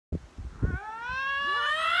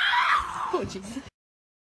technology.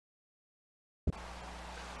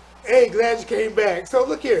 Hey, glad you came back. So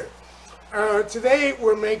look here. Today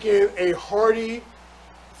we're making a hearty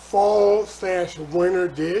fall/winter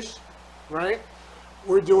dish, right?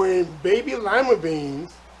 We're doing baby lima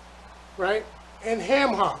beans, right? And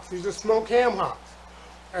ham hocks. These are smoked ham hocks.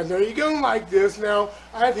 I know you're gonna like this. Now,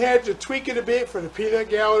 I've had to tweak it a bit for the peanut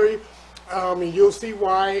gallery, and you'll see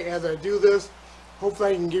why as I do this.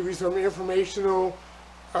 Hopefully I can give you some informational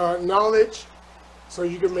knowledge so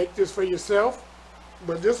you can make this for yourself.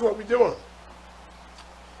 But this is what we're doing.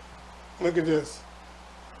 Look at this.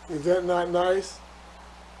 Is that not nice?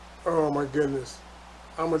 Oh my goodness.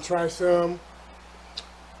 I'm gonna try some.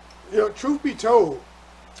 You know, truth be told,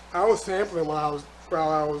 I was sampling while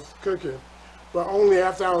I was cooking, but only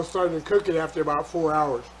after I was starting to cook it after about 4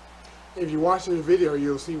 hours. If you watch the video,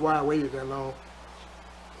 you'll see why I waited that long.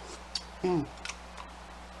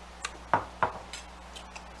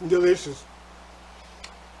 Delicious.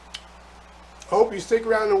 I hope you stick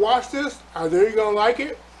around and watch this. I know you're gonna like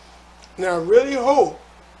it. Now, I really hope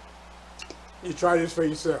you try this for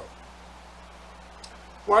yourself.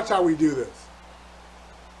 Watch how we do this.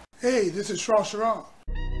 Hey, this is Shrashira.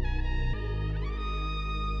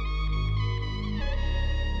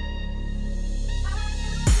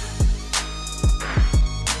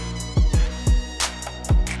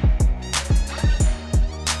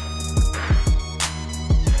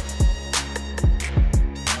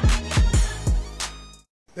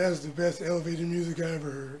 That's the best elevator music I ever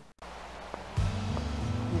heard.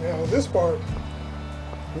 Now this part,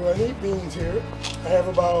 I need beans here. I have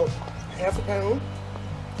about half a pound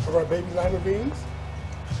of our baby lima beans.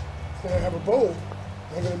 And I have a bowl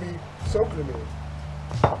I'm going to be soaking them in.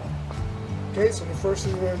 Okay, so the first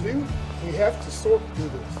thing we're going to do, we have to sort through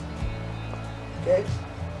this. Okay,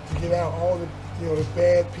 to get out all the the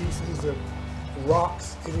bad pieces, the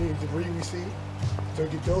rocks, any debris we see. So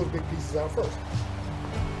get those big pieces out first.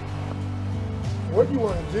 What you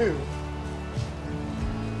want to do,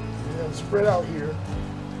 spread out here.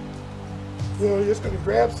 You're just going to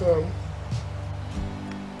grab some,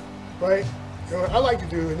 right? I like to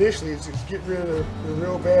do initially is just get rid of the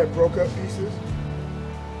real bad broke up pieces.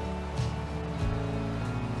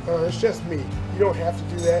 It's just me. You don't have to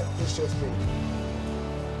do that. It's just me.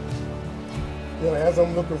 As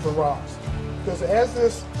I'm looking for rocks, because as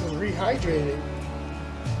this is rehydrating,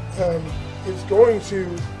 it's going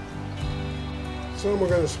to. Some are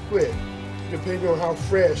going to split, depending on how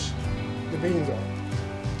fresh the beans are.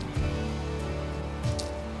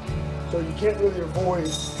 So you can't really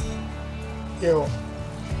avoid,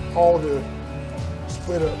 all the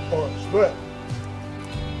split up parts. But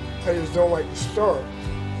I just don't like to start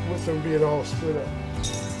with them being all split up.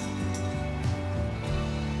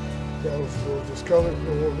 That was a little discolored, you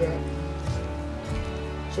don't want that.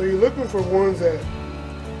 So you're looking for ones that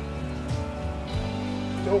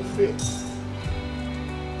don't fit.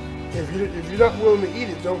 If you're not willing to eat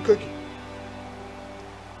it, don't cook it.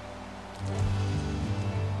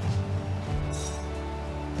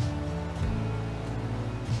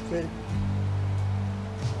 See?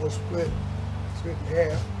 We'll split in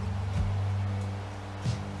half.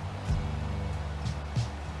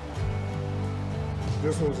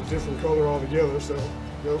 This one's a different color altogether, so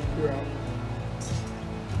nope, you're out.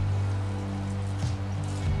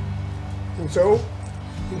 And so,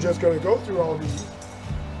 I'm just going to go through all these.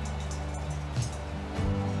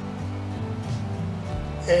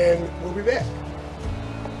 And we'll be back.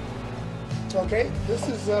 Okay, this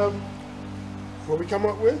is what we come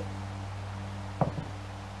up with.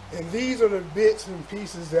 And these are the bits and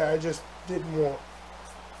pieces that I just didn't want.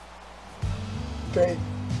 Okay,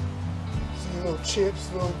 see little chips,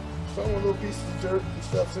 some little pieces of dirt and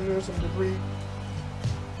stuff in there, some debris.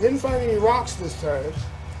 Didn't find any rocks this time.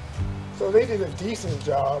 So they did a decent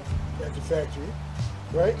job at the factory,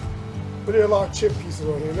 right? But there are a lot of chip pieces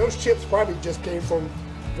on here. And those chips probably just came from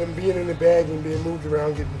them being in the bag and being moved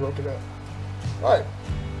around, getting broken up. All right,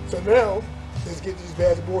 so now let's get these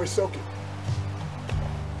bad boys soaking.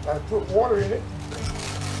 I put water in it,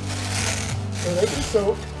 and they can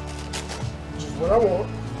soak, which is what I want.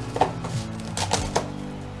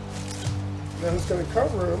 Now I'm just going to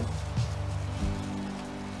cover them.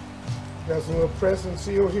 Got some little press and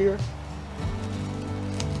seal here.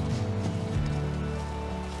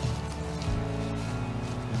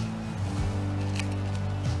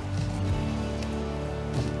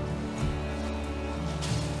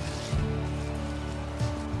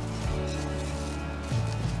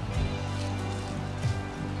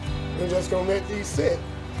 We're just going to let these sit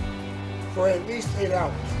for at least 8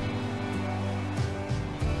 hours.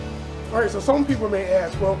 All right, so some people may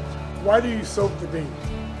ask, well, why do you soak the beans?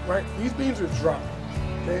 right? These beans are dry,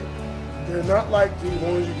 okay? They're not like the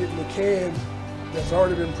ones you get in the can that's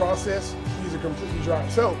already been processed. These are completely dry.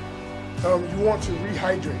 So you want to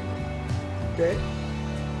rehydrate them, okay?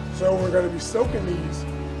 So we're going to be soaking these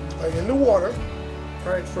in the water,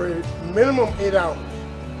 right, for a minimum 8 hours,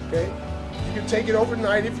 okay? You can take it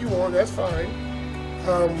overnight if you want, that's fine.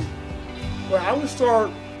 But I would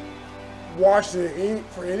start washing it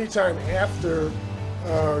for any time after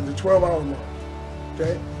the 12-hour mark,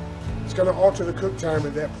 okay? It's going to alter the cook time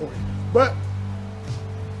at that point. But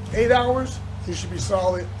 8 hours, you should be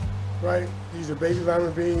solid, right? These are baby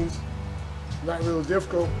lima beans, not real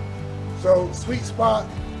difficult. So sweet spot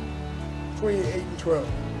between 8 and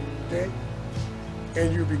 12, okay?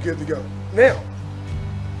 And you'll be good to go. Now,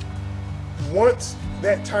 once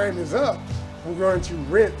that time is up, we're going to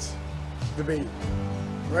rinse the beans,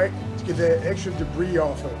 right? To get that extra debris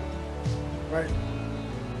off of it, right?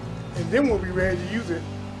 And then we'll be ready to use it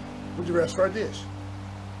with the rest of our dish.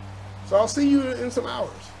 So I'll see you in some hours.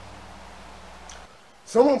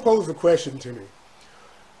 Someone posed a question to me.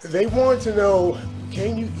 They wanted to know,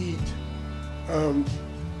 can you eat the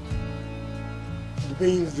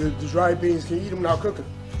beans, the dried beans, can you eat them without cooking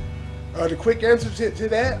them? The quick answer to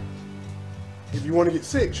that, if you want to get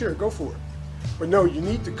sick, sure, go for it. But no, you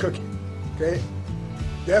need to cook it, okay?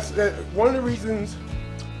 That's one of the reasons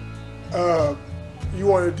you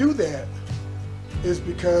want to do that is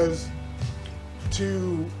because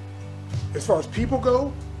as far as people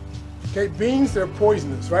go, okay, beans, they're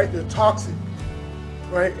poisonous, right? They're toxic,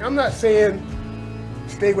 right? I'm not saying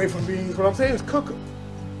stay away from beans. What I'm saying is cook them,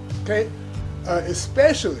 okay?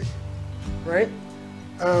 Especially, right,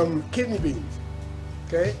 kidney beans,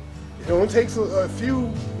 okay? It only takes a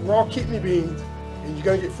few raw kidney beans and you're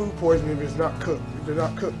gonna get food poisoning if it's not cooked, if they're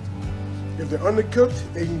not cooked. If they're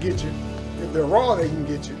undercooked, they can get you. If they're raw, they can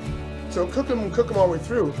get you. So cook them all the way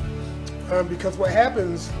through, because what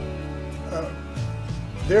happens,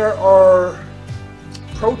 there are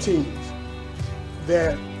proteins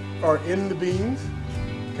that are in the beans,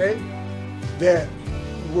 okay, that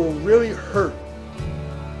will really hurt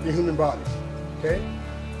the human body, okay?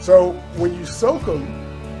 So when you soak them,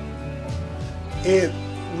 it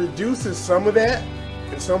reduces some of that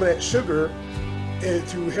and some of that sugar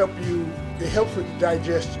to help you, it helps with the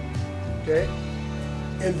digestion, okay?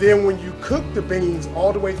 And then when you cook the beans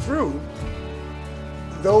all the way through,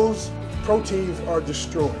 those proteins are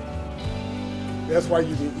destroyed. That's why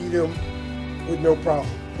you can eat them with no problem.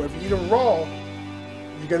 But if you eat them raw,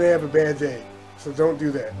 you're gonna have a bad day. So don't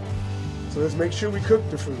do that. So let's make sure we cook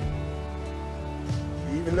the food.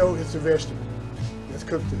 Even though it's a vegetable. Let's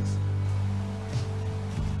cook this.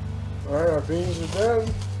 All right, our beans are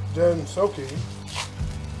done soaking.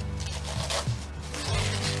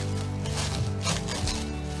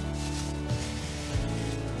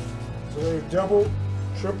 So they've doubled,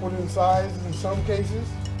 tripled in size in some cases.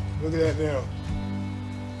 Look at that now.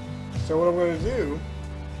 So what I'm going to do,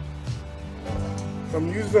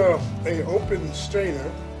 I'm using an open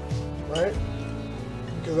strainer, right?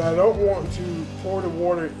 Because I don't want to pour the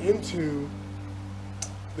water into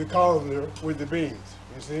the colander with the beans,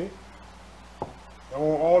 you see? I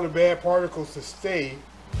want all the bad particles to stay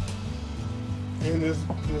in this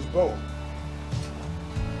bowl.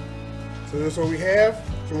 So that's what we have.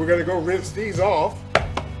 So we're gonna go rinse these off.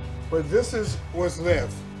 But this is what's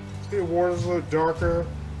left. See, the water's a little darker.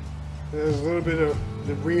 There's a little bit of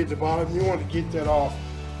debris at the bottom. You want to get that off.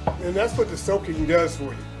 And that's what the soaking does for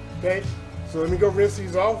you, okay? So let me go rinse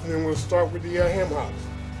these off and then we'll start with the ham hocks.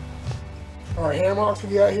 Our ham hocks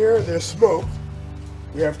we got here, they're smoked.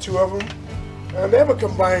 We have 2 of them. They have a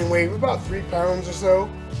combined weight of about 3 pounds or so,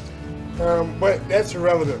 but that's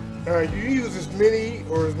irrelevant. You use as many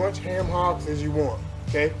or as much ham hocks as you want,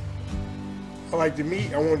 okay? I like the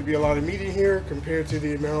meat. I want it to be a lot of meat in here compared to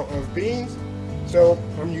the amount of beans, so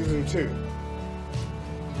I'm using 2.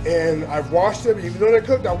 And I've washed them, even though they're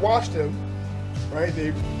cooked, I washed them, right?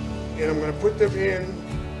 And I'm going to put them in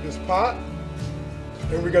this pot,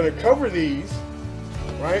 and we're going to cover these,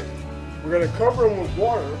 right? We're going to cover them with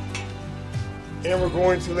water, and we're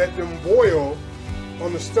going to let them boil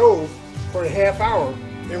on the stove for a ½ hour.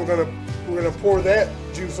 And we're gonna pour that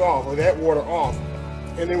juice off, or that water off,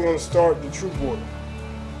 and then we're gonna start the true boil.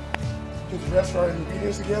 Get the rest of our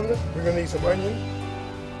ingredients together. We're gonna need some onion,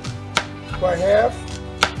 about half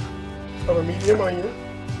of a medium onion,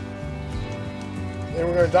 and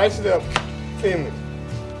we're gonna dice it up thinly,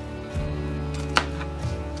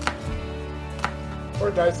 or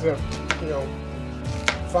dice it up, you know,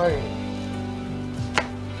 finely.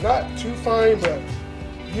 Not too fine, but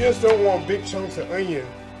you just don't want big chunks of onion,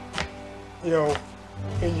 you know,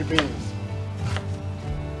 in your beans.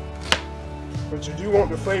 but you do want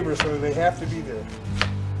the flavor, so they have to be there.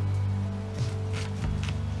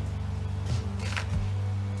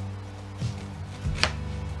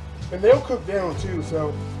 And they'll cook down too,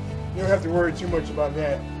 so you don't have to worry too much about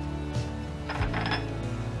that.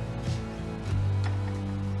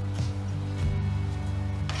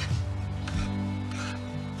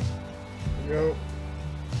 There you go.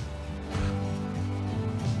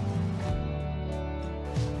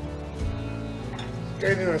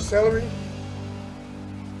 Okay, then our celery.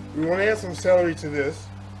 We want to add some celery to this.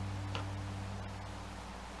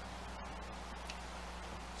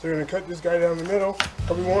 So we're going to cut this guy down the middle,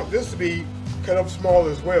 but we want this to be cut up small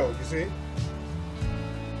as well, you see?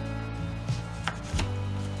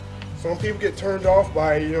 Some people get turned off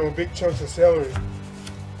by, big chunks of celery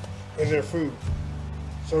in their food.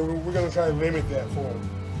 So we're going to try to limit that for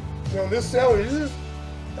them. This celery, this is,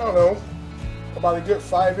 I don't know, about a good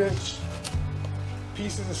 5-inch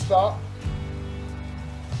pieces of stock.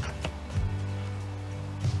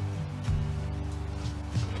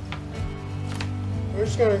 We're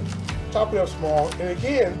just going to chop it up small, and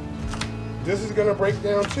again, this is going to break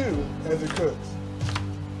down too as it cooks.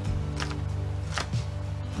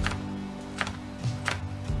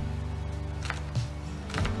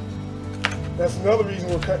 That's another reason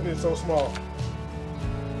we're cutting it so small,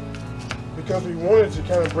 because we want it to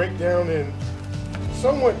kind of break down and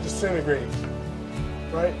somewhat disintegrate,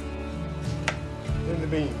 right, in the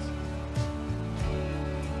beans.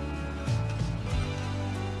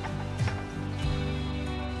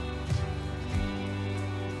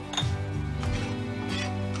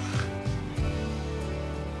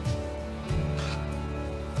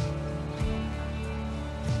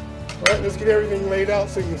 Alright, let's get everything laid out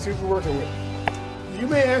so you can see what we're working with. You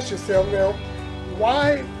may ask yourself now,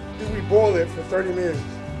 why do we boil it for 30 minutes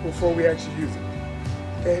before we actually use it?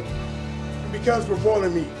 Okay? Because we're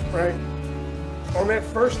boiling meat, right? On that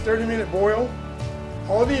first 30-minute boil,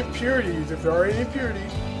 all the impurities, if there are any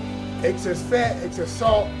impurities, excess fat, excess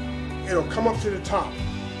salt, it'll come up to the top,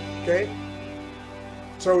 okay?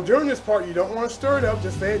 So during this part, you don't want to stir it up,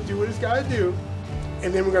 just let it do what it's got to do,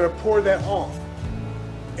 and then we're going to pour that off.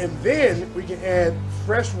 And then we can add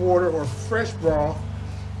fresh water or fresh broth,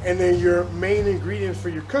 and then your main ingredients for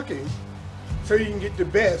your cooking, so you can get the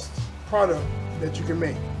best product that you can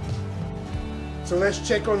make. So let's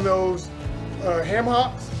check on those ham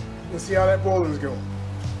hocks and see how that boiling is going.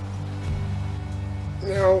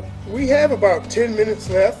 Now, we have about 10 minutes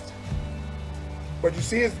left, but you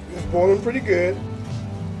see it's boiling pretty good.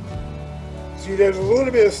 See, there's a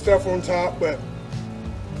little bit of stuff on top, but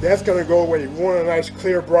that's going to go away. We want a nice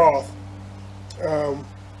clear broth,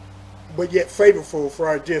 but yet flavorful for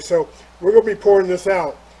our dish. So we're going to be pouring this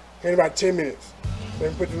out in about 10 minutes.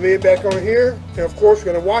 Then put the lid back on here, and of course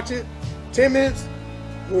we're going to watch it. 10 minutes,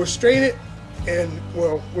 we'll strain it, and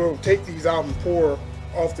we'll take these out and pour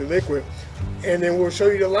off the liquid, and then we'll show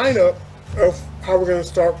you the lineup of how we're going to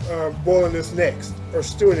start boiling this next, or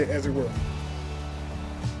stewing it as it were.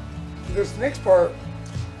 This next part,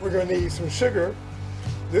 we're going to need some sugar.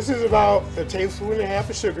 This is about a tablespoon and a half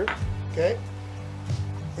of sugar, okay?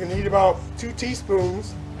 We need about 2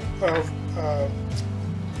 teaspoons of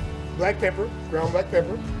black pepper, ground black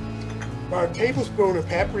pepper, about a tablespoon of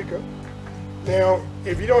paprika. Now,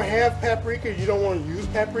 if you don't have paprika, you don't want to use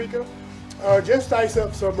paprika, just dice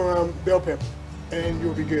up some bell pepper and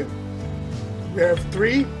you'll be good. We have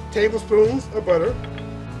 3 tablespoons of butter.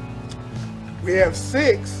 We have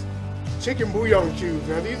 6 chicken bouillon cubes.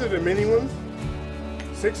 Now, these are the mini ones.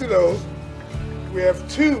 6 of those. We have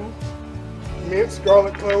 2 minced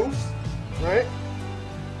garlic cloves, right?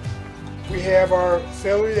 We have our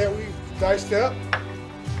celery that we diced up.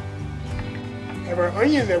 Have our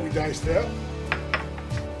onion that we diced up.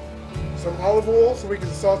 Some olive oil so we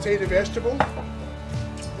can saute the vegetable.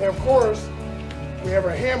 And of course, we have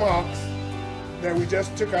our ham hocks that we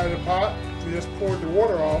just took out of the pot. We just poured the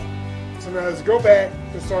water off. So now let's go back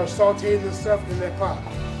and start sauteing this stuff in that pot.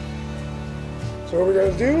 So what we're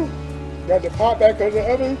going to do, got the pot back on the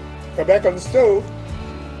oven, or back on the stove,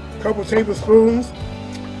 a couple tablespoons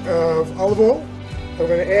of olive oil. We're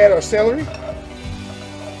going to add our celery.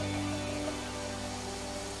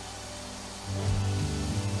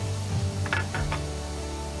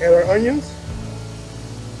 Add our onions.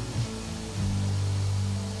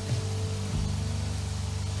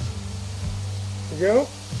 There we go.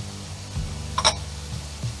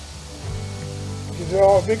 Get it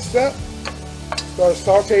all mixed up. Start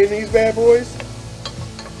sauteing these bad boys.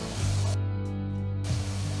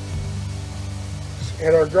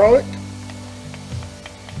 Add our garlic.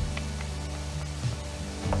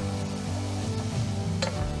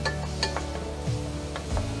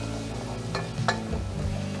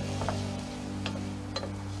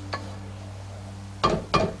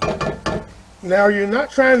 Now you're not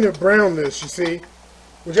trying to brown this, you see.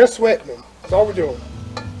 We're just sweating them. That's all we're doing.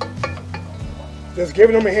 Just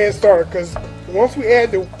giving them a head start, because once we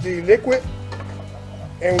add the liquid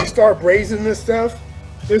and we start braising this stuff,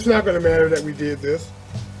 it's not going to matter that we did this.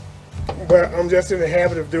 But I'm just in the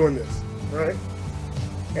habit of doing this, right?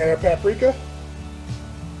 Add our paprika.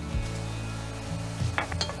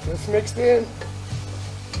 Just mixed in.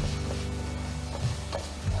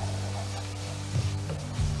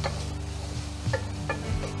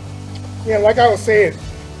 Yeah, like I was saying,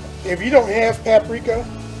 if you don't have paprika,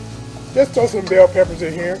 just throw some bell peppers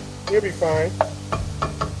in here. You'll be fine.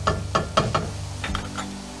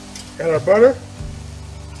 Add our butter.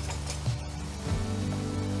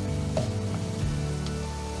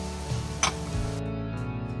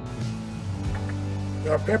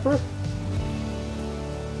 Our pepper.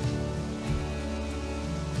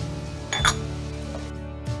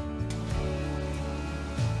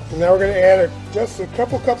 And now we're going to add just a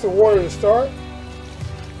couple cups of water to start.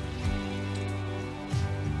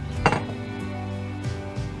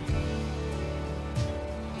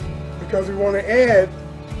 Because we want to add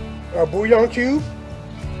our bouillon cube,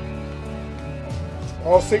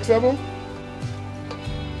 all 6 of them,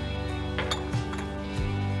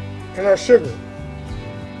 and our sugar.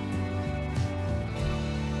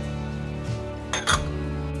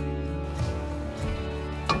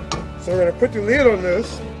 So we're going to put the lid on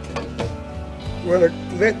this. We're going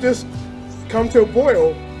to let this come to a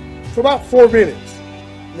boil for about 4 minutes.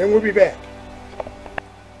 And then we'll be back.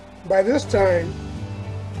 By this time,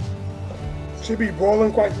 it should be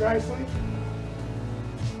boiling quite nicely.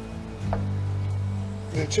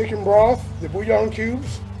 The chicken broth, the bouillon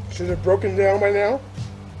cubes, should have broken down by now.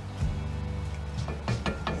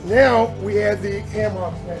 Now we add the ham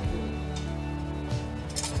hocks back to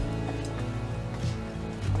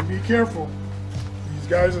it. Be careful, these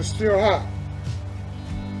guys are still hot.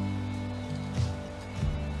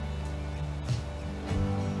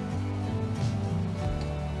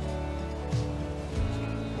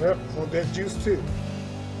 Yep, want that juice too.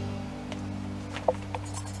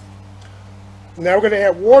 Now we're going to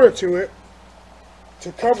add water to it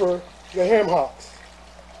to cover the ham hocks.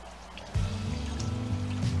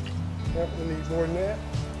 Yep, we need more than that.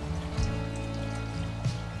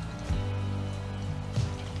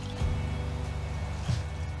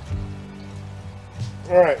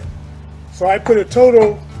 Alright, so I put a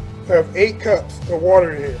total of 8 cups of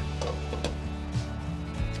water in here.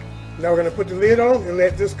 Now we're going to put the lid on and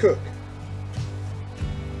let this cook.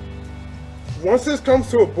 Once this comes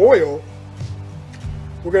to a boil,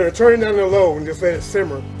 we're going to turn it down to low and just let it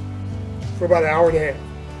simmer for about 1.5 hours.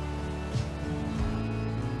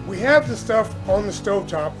 We have the stuff on the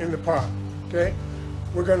stovetop in the pot, okay?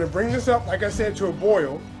 We're going to bring this up, like I said, to a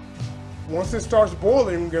boil. Once it starts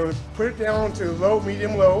boiling, we're going to put it down to low,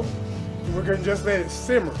 medium, low, and we're going to just let it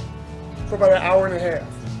simmer for about 1.5 hours,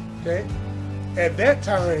 okay? At that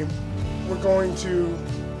time, we're going to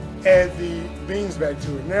add the beans back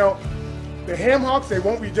to it. Now, the ham hocks, they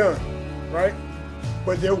won't be done, right?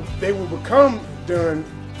 But they will become done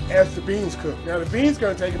as the beans cook. Now, the beans are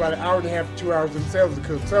going to take about 1.5 hours to 2 hours themselves to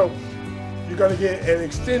cook. So, you're going to get an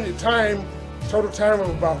extended time, total time of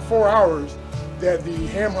about 4 hours that the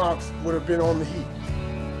ham hocks would have been on the heat,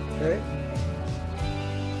 okay?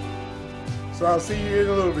 So I'll see you in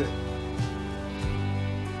a little bit.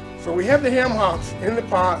 So we have the ham hocks in the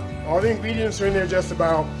pot. All the ingredients are in there just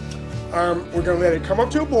about. We're going to let it come up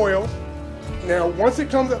to a boil. Now, once it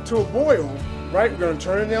comes up to a boil, right, we're going to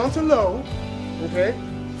turn it down to low, okay?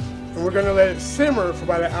 And we're going to let it simmer for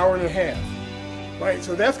about 1.5 hours, right?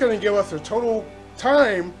 So that's going to give us a total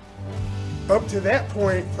time up to that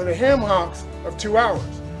point for the ham hocks of 2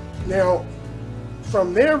 hours. Now,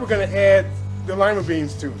 from there, we're going to add the lima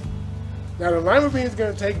beans to it. Now, the lima beans are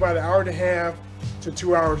going to take about 1.5 hours to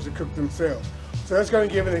 2 hours to cook themselves. So that's going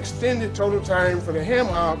to give an extended total time for the ham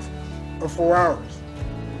hocks of 4 hours.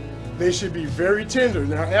 They should be very tender.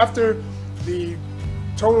 Now, after the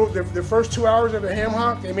first 2 hours of the ham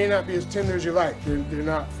hock, they may not be as tender as you like. They're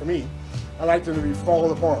not for me. I like them to be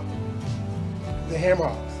fall apart. The ham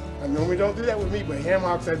hocks. I normally don't do that with meat, but ham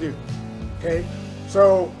hocks I do. Okay,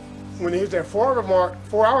 so when it hits that 4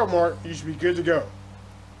 hour mark, you should be good to go.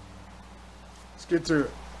 Let's get to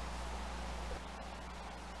it.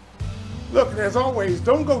 Look, and as always,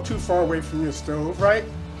 don't go too far away from your stove, right?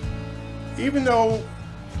 Even though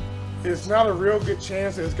it's not a real good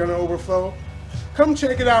chance that it's going to overflow, come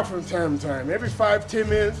check it out from time to time. Every 5-10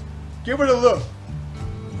 minutes, give it a look.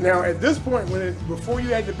 Now, at this point, before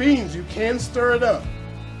you add the beans, you can stir it up.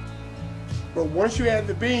 But once you add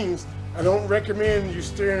the beans, I don't recommend you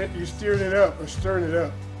stirring it up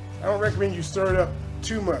I don't recommend you stir it up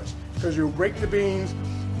too much because you'll break the beans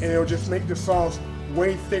and it'll just make the sauce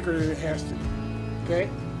way thicker than it has to be. Okay?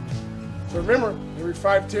 So remember, every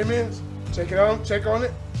 5-10 minutes, check on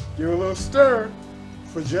it, give it a little stir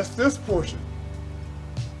for just this portion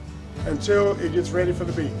until it gets ready for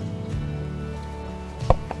the beans.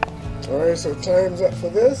 Alright, so time's up for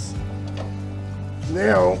this.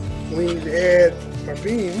 Now we need to add our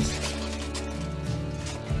beans.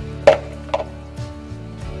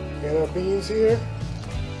 Got our beans here.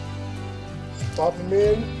 Just pop them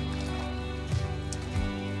in.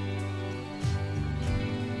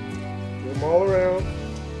 Get them all around.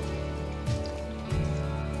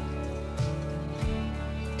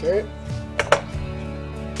 Okay.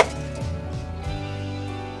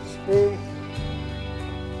 Spoon.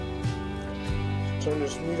 Turn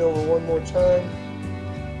this meat over one more time.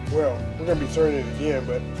 Well, we're going to be turning it again,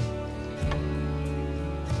 but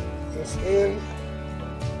this in.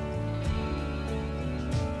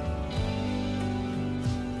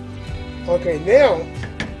 Okay, now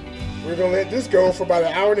we're going to let this go for about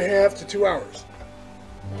 1.5 to 2 hours.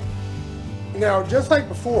 Now, just like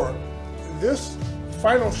before, this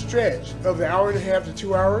final stretch of the 1.5 to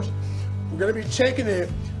 2 hours, we're going to be checking it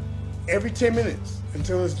every 10 minutes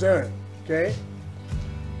until it's done, okay?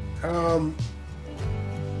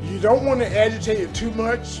 You don't want to agitate it too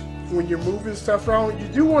much when you're moving stuff around. You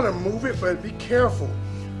do want to move it, but be careful.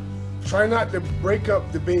 Try not to break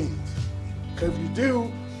up the beans, because if you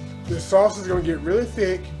do, the sauce is going to get really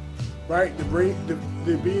thick, right? The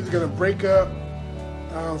beans are going to break up.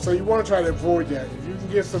 So you want to try to avoid that. If you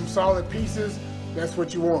can get some solid pieces, that's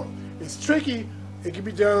what you want. It's tricky. It can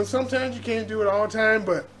be done. Sometimes you can't do it all the time,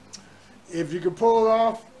 but if you can pull it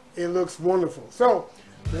off, it looks wonderful. So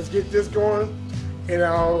let's get this going, and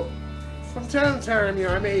from time to time,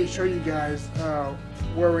 I may show you guys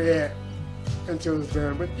where we're at until it's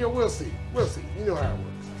done. But we'll see. We'll see. You know how it works.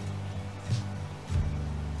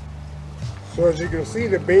 So as you can see,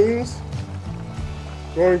 the beans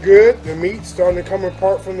going good. The meat's starting to come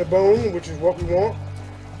apart from the bone, which is what we want.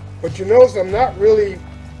 But you notice I'm not really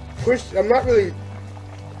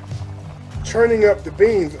churning up the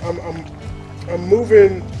beans. I'm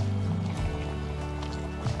moving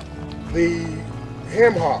the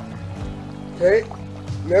ham hock. Okay?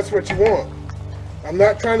 And that's what you want. I'm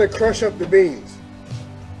not trying to crush up the beans.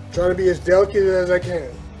 I'm trying to be as delicate as I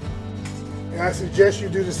can. And I suggest you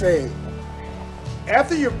do the same.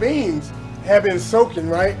 After your beans have been soaking,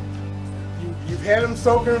 right? You've had them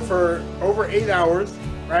soaking for over 8 hours,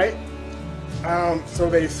 right? So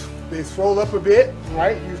they swell up a bit,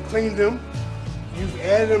 right? You've cleaned them. You've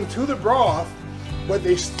added them to the broth, but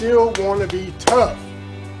they still want to be tough,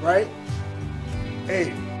 right?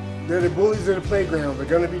 Hey, they're the bullies of the playground. They're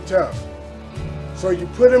going to be tough. So you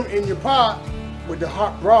put them in your pot with the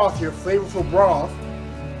hot broth, your flavorful broth,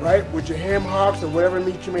 right? With your ham hocks or whatever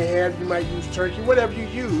meat you may have. You might use turkey, whatever you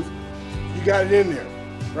use, you got it in there,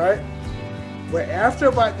 right? But after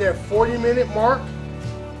about that 40-minute mark,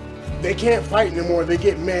 they can't fight anymore. They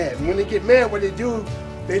get mad. And when they get mad, what they do,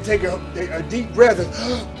 they take a deep breath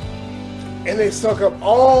and they suck up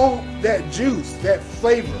all that juice, that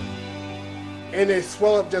flavor. And they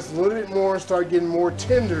swell up just a little bit more, start getting more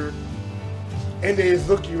tender, and they just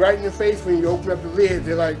look you right in the face when you open up the lid.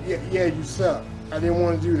 They're like, yeah, you suck. I didn't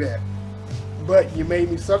want to do that. But you made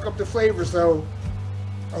me suck up the flavor, so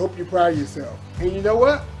I hope you're proud of yourself. And you know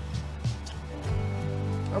what?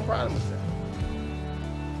 I'm proud of myself.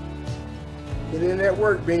 Put in that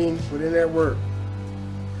work, Bean. Put in that work.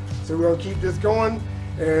 So we're going to keep this going,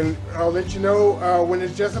 and I'll let you know when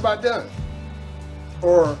it's just about done.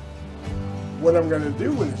 Or what I'm going to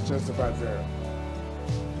do when it's just about done.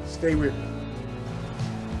 Stay with me.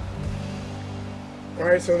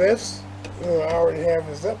 Alright, so that's an hour and a half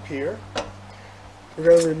is up here. We're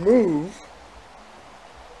going to remove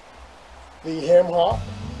the ham hock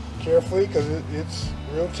carefully because it's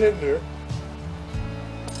real tender.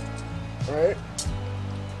 Alright,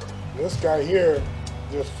 this guy here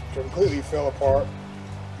just completely fell apart.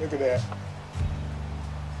 Look at that.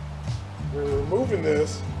 We're removing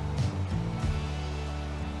this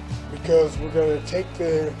because we're going to take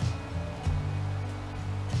the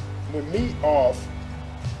meat off.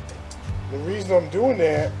 The reason I'm doing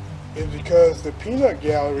that is because the peanut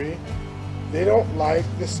gallery, they don't like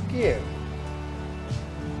the skin.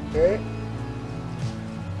 Okay?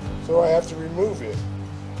 So I have to remove it.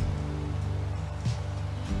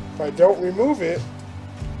 If I don't remove it,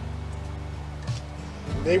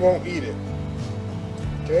 they won't eat it.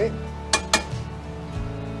 Okay?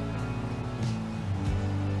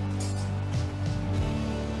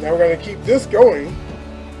 Now we're going to keep this going,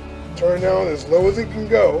 turn down as low as it can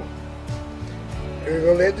go. And we're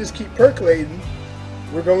going to let this keep percolating.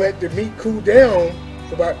 We're going to let the meat cool down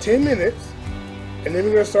for about 10 minutes. And then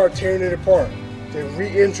we're going to start tearing it apart to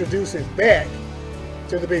reintroduce it back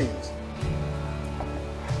to the beans.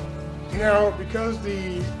 Now, because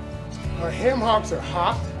the ham hocks are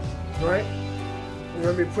hot, right? I'm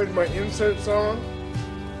going to be putting my inserts on.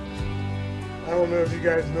 I don't know if you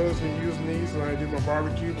guys notice me using these when I do my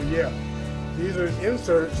barbecue, but yeah, these are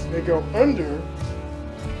inserts that go under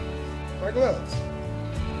my gloves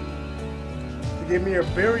to give me a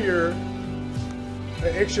barrier,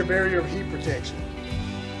 an extra barrier of heat protection.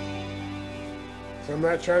 So I'm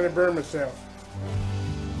not trying to burn myself.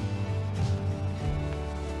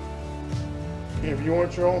 If you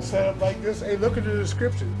want your own setup like this, hey, look at the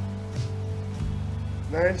description.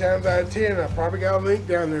 9 times out of 10, I probably got a link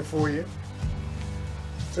down there for you,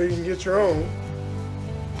 so you can get your own.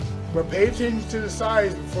 But pay attention to the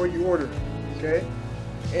size before you order it, okay?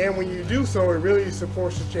 And when you do so, it really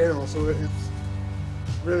supports the channel, so it's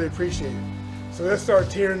really appreciated. So let's start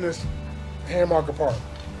tearing this ham hock apart.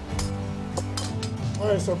 All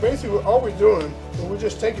right, so basically all we're doing is we're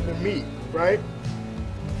just taking the meat, right?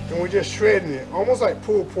 And we're just shredding it, almost like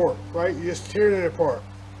pulled pork, right? You're just tearing it apart.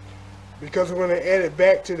 Because we're going to add it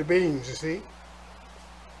back to the beans, you see?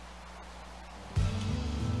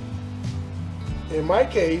 In my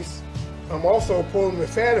case, I'm also pulling the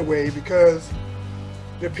fat away because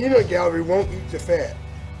the peanut gallery won't eat the fat.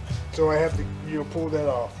 So I have to, pull that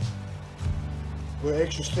off. With an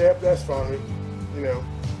extra step, that's fine,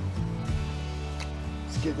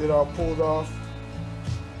 Let's get that all pulled off.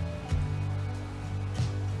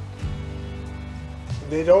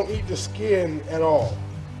 They don't eat the skin at all.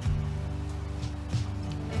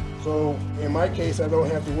 So in my case, I don't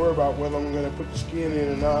have to worry about whether I'm going to put the skin in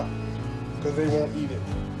or not, because they won't eat it.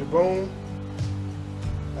 The bone,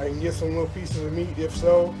 I can get some little pieces of meat if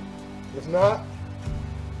so. If not,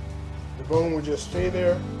 the bone will just stay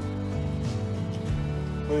there.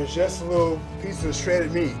 But it's just a little piece of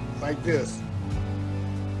shredded meat, like this.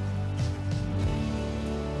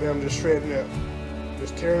 Then I'm just shredding it,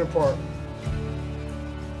 just tearing it apart.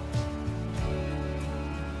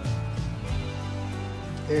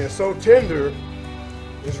 And it's so tender,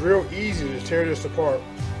 it's real easy to tear this apart.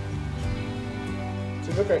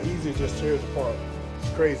 See, look how easy it just tears apart.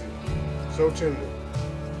 It's crazy. So tender.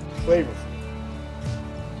 Flavorful.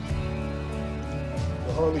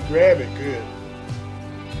 You hardly grab it good.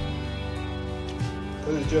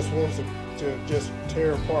 Because it just wants to just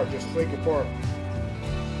tear apart, just flake apart.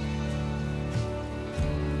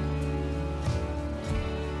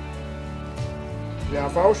 Now,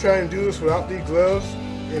 if I was trying to do this without these gloves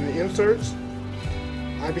and the inserts,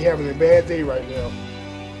 I'd be having a bad day right now.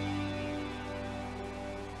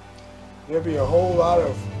 There'd be a whole lot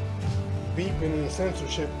of beeping and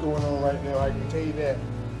censorship going on right now, I can tell you that.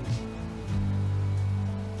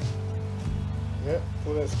 Yep,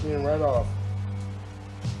 pull that skin right off.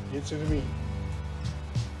 Get to the meat.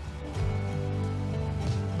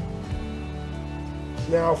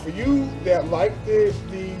 Now, for you that like the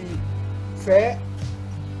fat,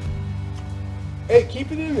 hey,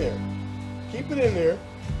 keep it in there. Keep it in there.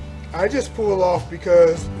 I just pull it off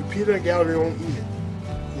because the peanut gallery won't eat it.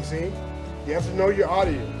 You see? You have to know your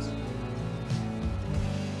audience.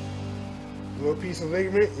 A little piece of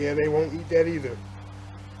ligament, yeah, they won't eat that either.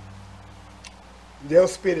 They'll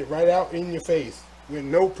spit it right out in your face with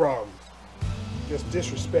no problems. Just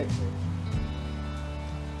disrespectful.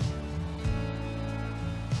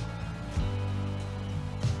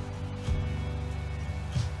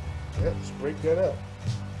 Yep, just break that up.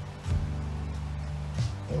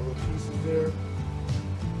 That little pieces there.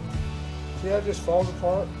 See how it just falls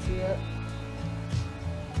apart? See that?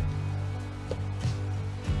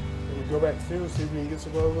 And we go back through, see if we can get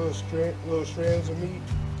some other little strands of meat.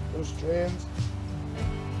 Those strands.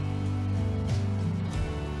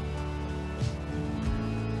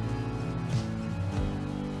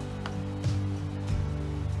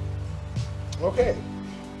 Okay,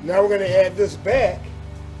 now we're going to add this back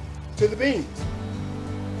to the beans.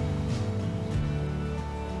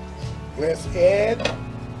 Let's add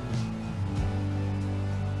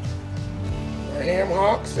our ham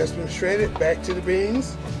hocks that's been shredded back to the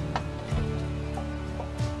beans.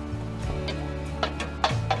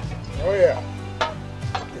 Oh yeah,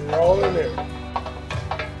 get it all in there.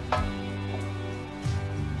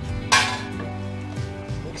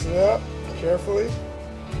 Mix it up carefully.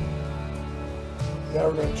 Now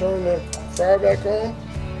we're going to turn the fire back on,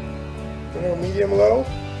 put it on medium-low,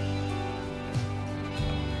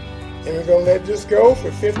 and we're going to let this go for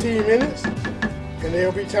 15 minutes, and then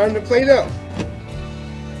it'll be time to plate up.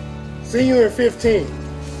 See you in 15.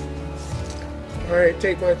 Alright,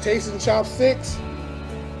 take my tasting chopsticks.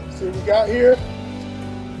 See what we got here.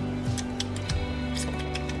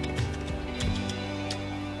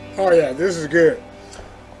 Oh yeah, this is good.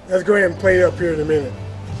 Let's go ahead and plate it up here in a minute.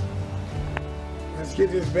 Let's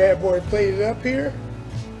get this bad boy plated up here.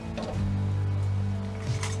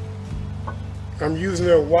 I'm using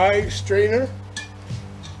a wide strainer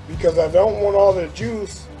because I don't want all the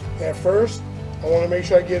juice at first. I want to make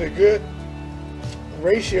sure I get a good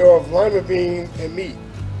ratio of lima bean and meat.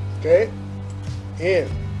 Okay? In.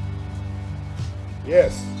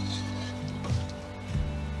 Yes.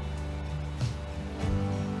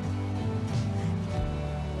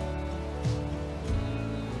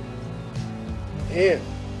 In.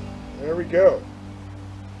 There we go.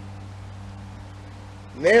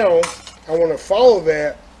 Now I want to follow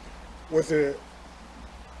that with a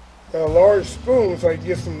large spoon so I can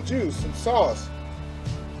get some juice, some sauce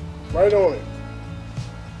right on it.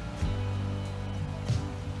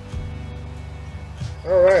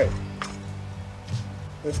 Alright,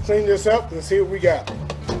 let's clean this up and see what we got.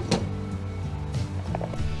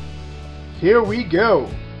 Here we go.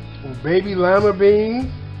 Baby lima beans,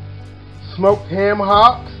 smoked ham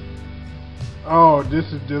hocks. Oh, this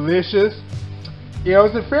is delicious. You know,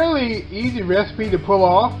 it's a fairly easy recipe to pull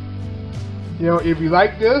off. You know, if you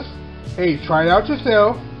like this, hey, try it out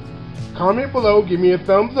yourself. Comment below, give me a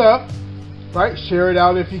thumbs up. Right, share it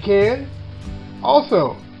out if you can.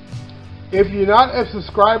 Also, if you're not a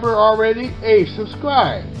subscriber already, hey,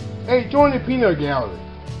 subscribe. Hey, join the peanut gallery.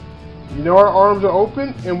 You know our arms are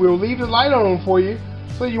open and we'll leave the light on for you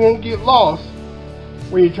so you won't get lost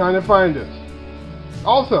when you're trying to find us.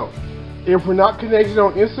 Also, if we're not connected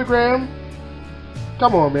on Instagram,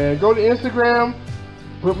 come on man, go to Instagram,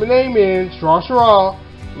 put my name in, Shrashira,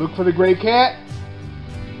 look for the gray cat,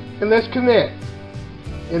 and let's connect.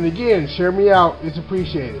 And again, share me out, it's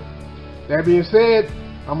appreciated. That being said,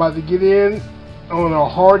 I'm about to get in on a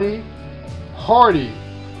hearty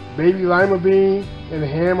baby lima bean and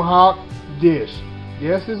ham hock dish.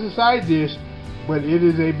 Yes, it's a side dish, but it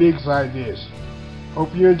is a big side dish.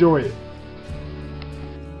 Hope you enjoy it.